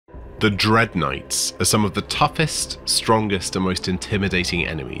The Dread Knights are some of the toughest, strongest and most intimidating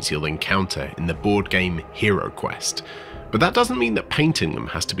enemies you'll encounter in the board game HeroQuest, but that doesn't mean that painting them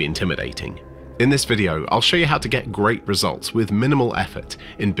has to be intimidating. In this video, I'll show you how to get great results with minimal effort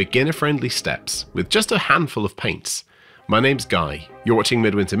in beginner-friendly steps with just a handful of paints. My name's Guy, you're watching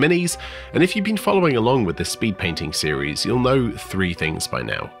Midwinter Minis, and if you've been following along with this speed painting series, you'll know 3 things by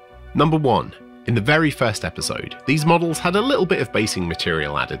now. Number 1. In the very first episode, these models had a little bit of basing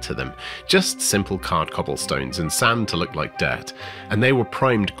material added to them, just simple card cobblestones and sand to look like dirt, and they were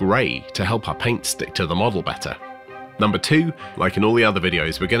primed grey to help our paint stick to the model better. Number 2, like in all the other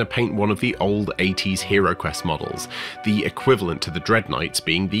videos, we're going to paint one of the old 80s HeroQuest models, the equivalent to the Dread Knights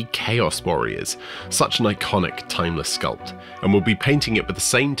being the Chaos Warriors, such an iconic, timeless sculpt, and we'll be painting it with the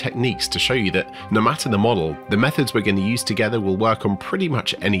same techniques to show you that no matter the model, the methods we're going to use together will work on pretty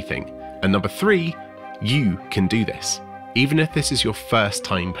much anything. And number 3, you can do this. Even if this is your first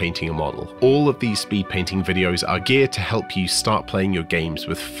time painting a model, all of these speed painting videos are geared to help you start playing your games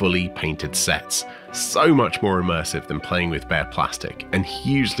with fully painted sets. So much more immersive than playing with bare plastic, and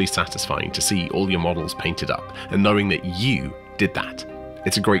hugely satisfying to see all your models painted up and knowing that you did that.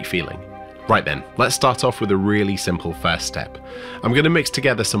 It's a great feeling. Right then, let's start off with a really simple first step. I'm going to mix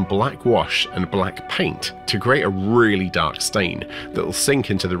together some black wash and black paint to create a really dark stain that will sink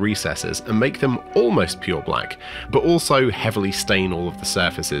into the recesses and make them almost pure black, but also heavily stain all of the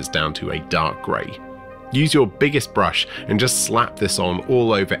surfaces down to a dark grey. Use your biggest brush and just slap this on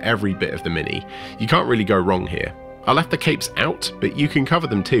all over every bit of the mini. You can't really go wrong here. I left the capes out, but you can cover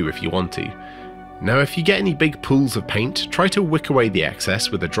them too if you want to. Now if you get any big pools of paint, try to wick away the excess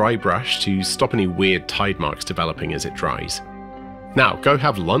with a dry brush to stop any weird tide marks developing as it dries. Now go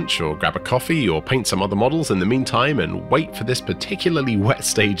have lunch or grab a coffee or paint some other models in the meantime and wait for this particularly wet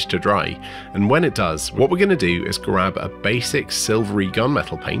stage to dry. And when it does, what we're going to do is grab a basic silvery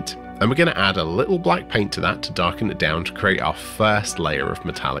gunmetal paint and we're going to add a little black paint to that to darken it down to create our first layer of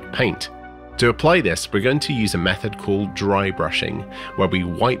metallic paint. To apply this, we're going to use a method called dry brushing, where we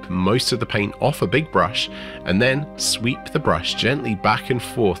wipe most of the paint off a big brush and then sweep the brush gently back and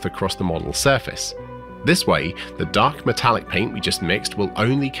forth across the model's surface. This way, the dark metallic paint we just mixed will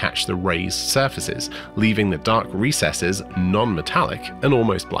only catch the raised surfaces, leaving the dark recesses non-metallic and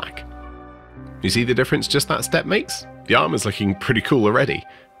almost black. You see the difference just that step makes? The armor's looking pretty cool already.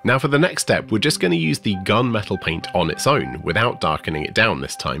 Now for the next step, we're just going to use the gunmetal paint on its own, without darkening it down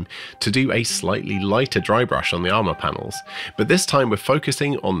this time, to do a slightly lighter dry brush on the armor panels. But this time we're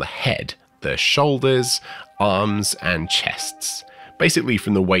focusing on the head, the shoulders, arms and chests. Basically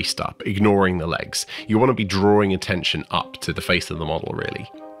from the waist up, ignoring the legs. You want to be drawing attention up to the face of the model really.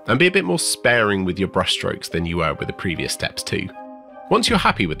 And be a bit more sparing with your brush strokes than you were with the previous steps too. Once you're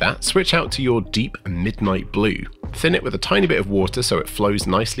happy with that, switch out to your deep midnight blue. Thin it with a tiny bit of water so it flows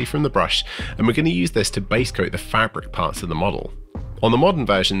nicely from the brush, and we're going to use this to base coat the fabric parts of the model. On the modern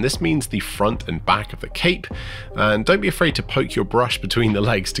version, this means the front and back of the cape, and don't be afraid to poke your brush between the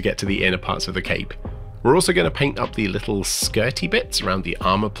legs to get to the inner parts of the cape. We're also going to paint up the little skirty bits around the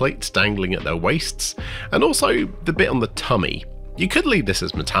armor plates dangling at their waists, and also the bit on the tummy. You could leave this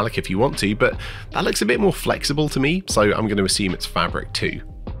as metallic if you want to, but that looks a bit more flexible to me, so I'm going to assume it's fabric too.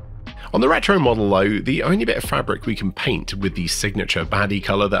 On the retro model though, the only bit of fabric we can paint with the signature baddie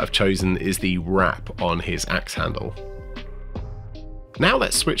colour that I've chosen is the wrap on his axe handle. Now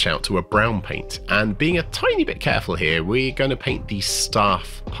let's switch out to a brown paint, and being a tiny bit careful here, we're going to paint the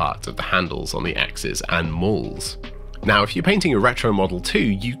staff part of the handles on the axes and mauls. Now if you're painting a retro model too,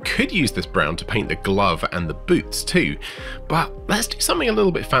 you could use this brown to paint the glove and the boots too, but let's do something a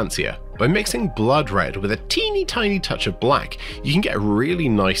little bit fancier. By mixing blood red with a teeny tiny touch of black, you can get a really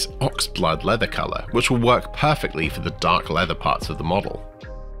nice oxblood leather colour, which will work perfectly for the dark leather parts of the model.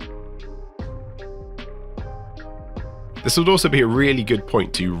 This would also be a really good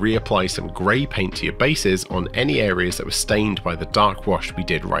point to reapply some grey paint to your bases on any areas that were stained by the dark wash we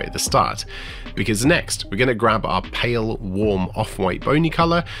did right at the start, because next we're going to grab our pale, warm, off-white bony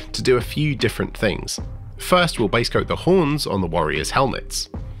colour to do a few different things. First we'll base coat the horns on the warriors' helmets.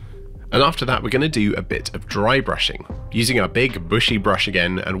 And after that we're going to do a bit of dry brushing. Using our big bushy brush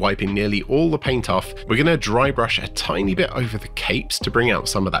again and wiping nearly all the paint off, we're going to dry brush a tiny bit over the capes to bring out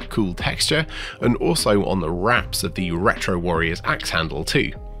some of that cool texture, and also on the wraps of the retro warrior's axe handle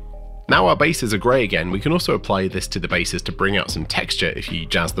too. Now our bases are grey again, we can also apply this to the bases to bring out some texture if you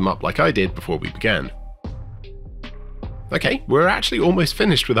jazz them up like I did before we began. Okay, we're actually almost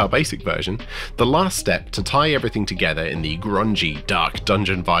finished with our basic version. The last step, to tie everything together in the grungy, dark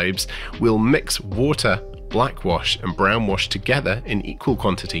dungeon vibes, we'll mix water, black wash and brown wash together in equal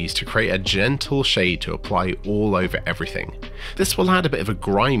quantities to create a gentle shade to apply all over everything. This will add a bit of a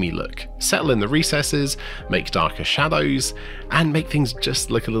grimy look, settle in the recesses, make darker shadows, and make things just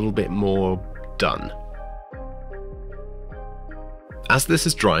look a little bit more done. As this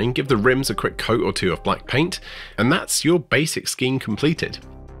is drying, give the rims a quick coat or two of black paint, and that's your basic scheme completed.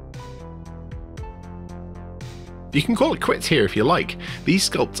 You can call it quits here if you like. These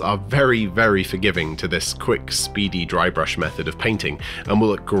sculpts are very forgiving to this quick, speedy dry brush method of painting and will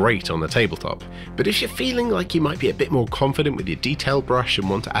look great on the tabletop. But if you're feeling like you might be a bit more confident with your detail brush and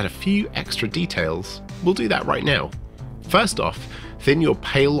want to add a few extra details, we'll do that right now. First off, thin your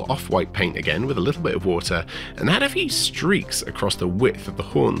pale off-white paint again with a little bit of water and add a few streaks across the width of the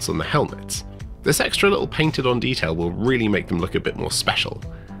horns on the helmets. This extra little painted on detail will really make them look a bit more special.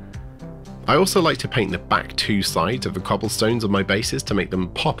 I also like to paint the back two sides of the cobblestones on my bases to make them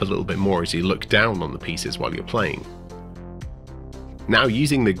pop a little bit more as you look down on the pieces while you're playing. Now,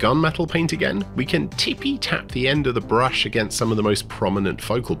 using the gunmetal paint again, we can tippy-tap the end of the brush against some of the most prominent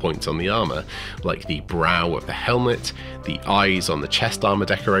focal points on the armour, like the brow of the helmet, the eyes on the chest armour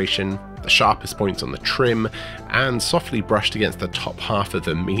decoration, the sharpest points on the trim, and softly brushed against the top half of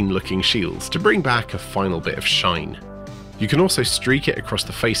the mean-looking shields to bring back a final bit of shine. You can also streak it across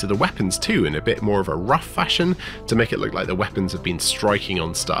the face of the weapons too in a bit more of a rough fashion to make it look like the weapons have been striking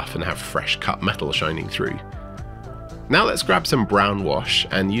on stuff and have fresh cut metal shining through. Now let's grab some brown wash,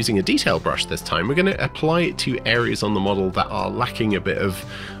 and using a detail brush this time, we're going to apply it to areas on the model that are lacking a bit of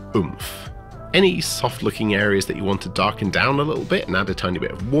oomph. Any soft looking areas that you want to darken down a little bit and add a tiny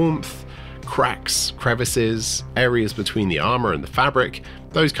bit of warmth, cracks, crevices, areas between the armour and the fabric,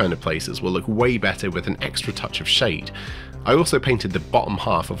 those kind of places will look way better with an extra touch of shade. I also painted the bottom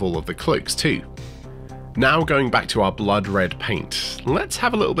half of all of the cloaks too. Now going back to our blood red paint, let's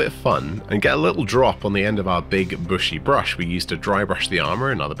have a little bit of fun and get a little drop on the end of our big bushy brush we used to dry brush the armour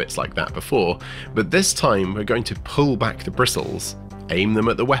and other bits like that before, but this time we're going to pull back the bristles, aim them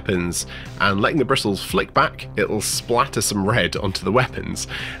at the weapons, and letting the bristles flick back, it'll splatter some red onto the weapons,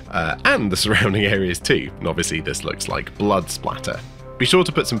 and the surrounding areas too, and obviously this looks like blood splatter. Be sure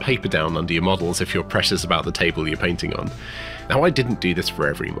to put some paper down under your models if you're precious about the table you're painting on. Now, I didn't do this for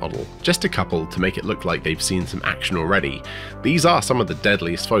every model, just a couple to make it look like they've seen some action already. These are some of the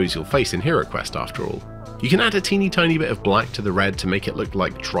deadliest foes you'll face in HeroQuest after all. You can add a teeny tiny bit of black to the red to make it look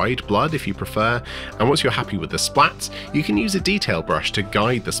like dried blood if you prefer, and once you're happy with the splats, you can use a detail brush to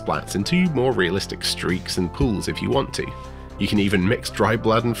guide the splats into more realistic streaks and pools if you want to. You can even mix dry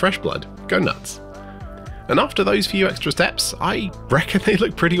blood and fresh blood. Go nuts. And after those few extra steps, I reckon they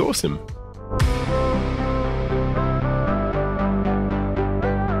look pretty awesome.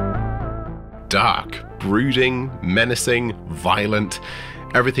 Dark, brooding, menacing, violent,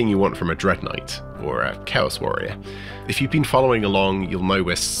 everything you want from a Dread Knight or a Chaos Warrior. If you've been following along, you'll know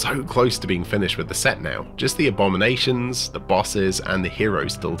we're so close to being finished with the set now. Just the abominations, the bosses, and the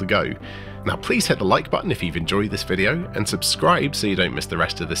heroes still to go. Now please hit the like button if you've enjoyed this video, and subscribe so you don't miss the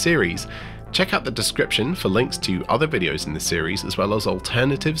rest of the series. Check out the description for links to other videos in the series, as well as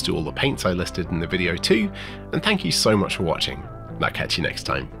alternatives to all the paints I listed in the video too, and thank you so much for watching. I'll catch you next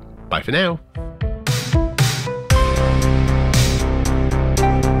time. Bye for now.